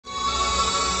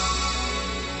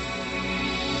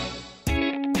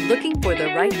Looking for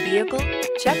the right vehicle?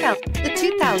 Check out The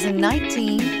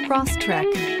 2019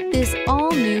 Crosstrek. This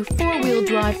all-new four-wheel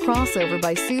drive crossover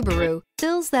by Subaru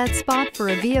fills that spot for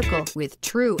a vehicle with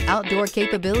true outdoor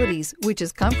capabilities, which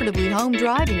is comfortably home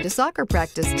driving to soccer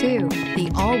practice too.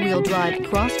 The all-wheel drive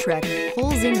Crosstrek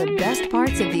pulls in the best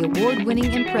parts of the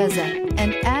award-winning Impreza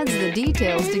and adds the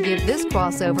details to give this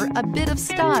crossover a bit of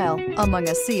style among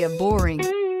a sea of boring.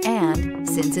 And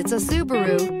since it's a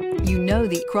Subaru, you know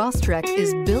the Crosstrek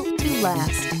is built to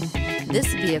last.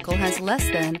 This vehicle has less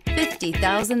than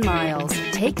 50,000 miles.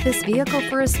 Take this vehicle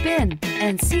for a spin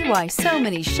and see why so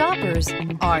many shoppers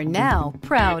are now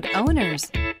proud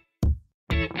owners.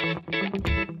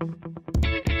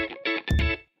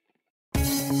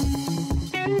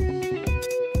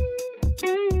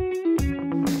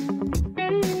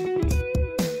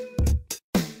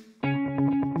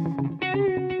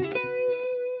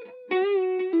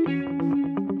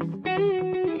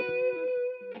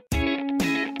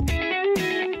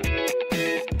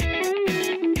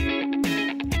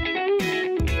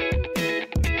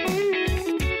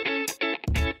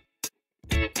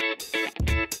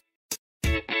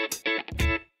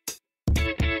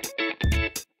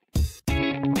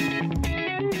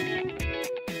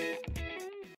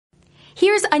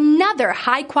 Here's another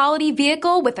high-quality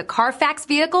vehicle with a Carfax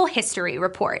Vehicle History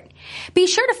Report. Be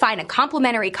sure to find a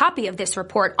complimentary copy of this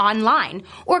report online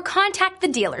or contact the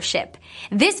dealership.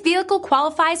 This vehicle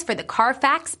qualifies for the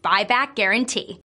Carfax Buyback Guarantee.